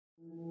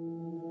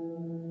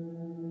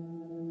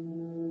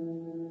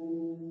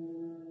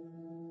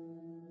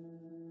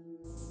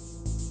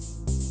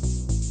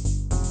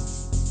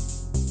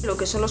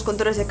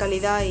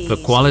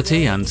The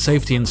quality and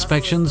safety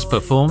inspections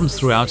performed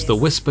throughout the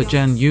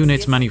Whispergen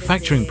unit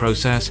manufacturing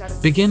process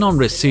begin on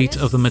receipt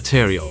of the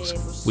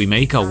materials. We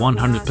make a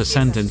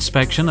 100%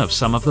 inspection of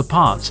some of the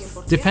parts,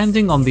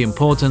 depending on the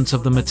importance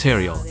of the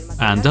material,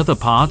 and other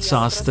parts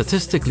are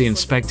statistically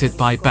inspected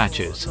by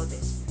batches.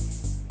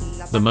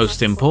 The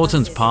most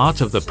important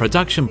part of the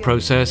production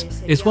process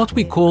is what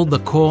we call the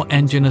core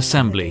engine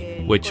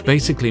assembly, which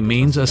basically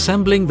means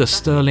assembling the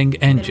Stirling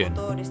engine.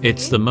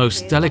 It's the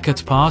most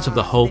delicate part of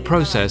the whole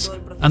process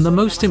and the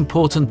most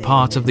important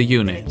part of the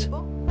unit.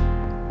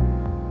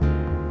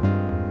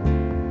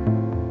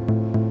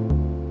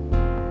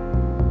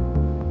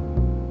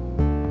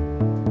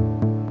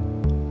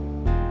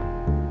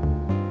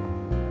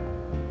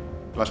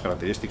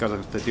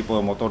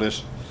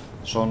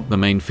 The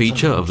main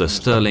feature of the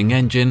Stirling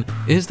engine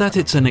is that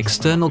it's an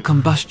external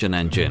combustion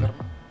engine.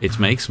 It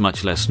makes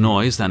much less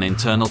noise than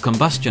internal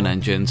combustion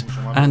engines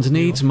and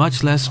needs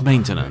much less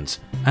maintenance,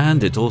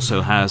 and it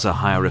also has a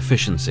higher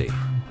efficiency.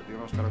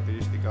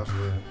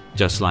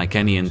 Just like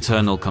any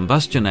internal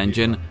combustion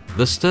engine,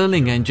 the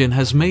Stirling engine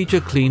has major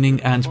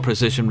cleaning and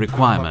precision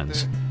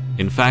requirements.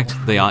 In fact,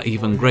 they are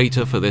even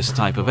greater for this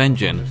type of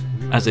engine,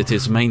 as it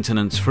is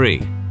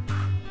maintenance-free.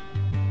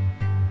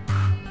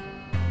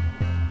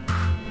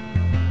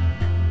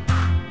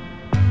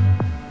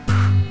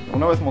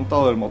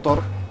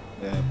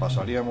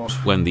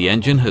 When the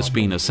engine has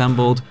been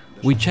assembled,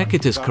 we check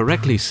it is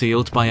correctly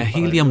sealed by a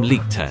helium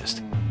leak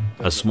test.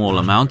 A small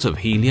amount of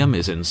helium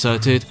is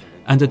inserted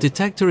and a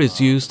detector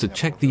is used to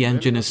check the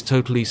engine is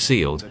totally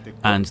sealed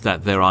and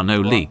that there are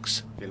no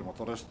leaks.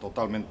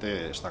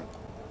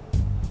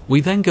 We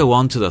then go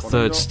on to the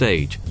third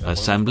stage,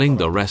 assembling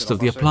the rest of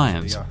the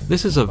appliance.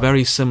 This is a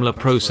very similar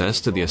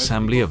process to the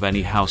assembly of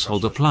any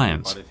household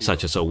appliance,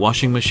 such as a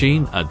washing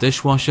machine, a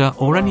dishwasher,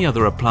 or any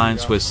other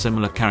appliance with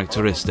similar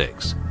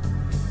characteristics.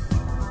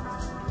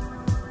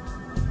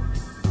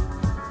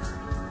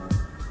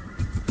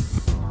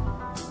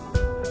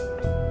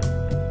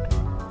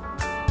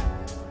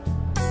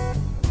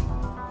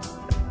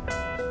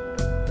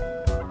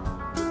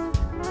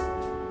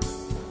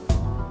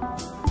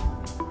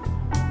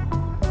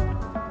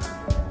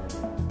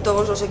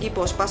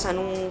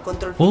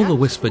 All the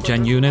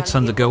Whispergen units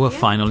undergo a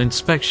final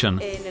inspection.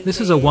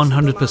 This is a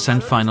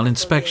 100% final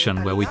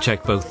inspection where we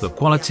check both the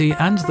quality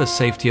and the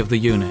safety of the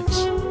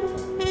units.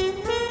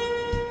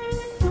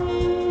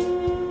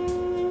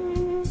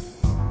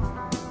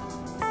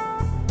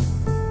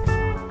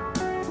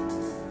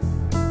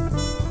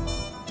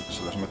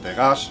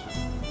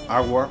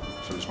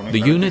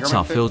 The units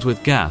are filled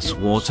with gas,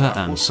 water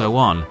and so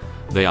on.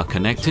 They are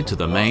connected to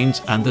the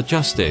mains and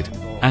adjusted,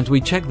 and we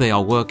check they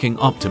are working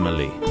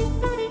optimally.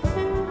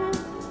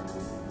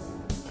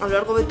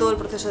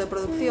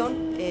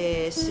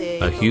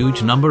 A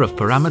huge number of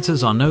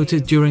parameters are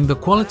noted during the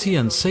quality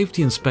and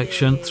safety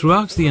inspection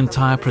throughout the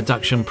entire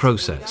production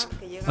process,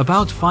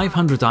 about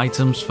 500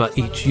 items for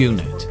each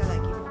unit.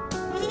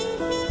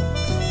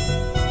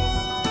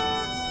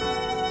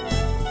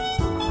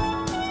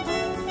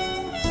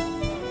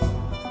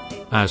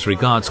 As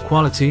regards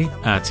quality,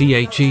 at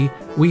EHE,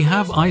 we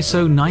have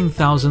ISO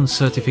 9000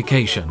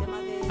 certification.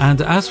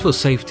 And as for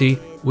safety,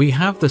 we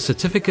have the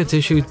certificate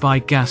issued by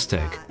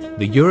Gastech,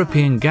 the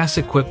European gas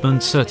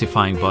equipment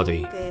certifying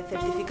body.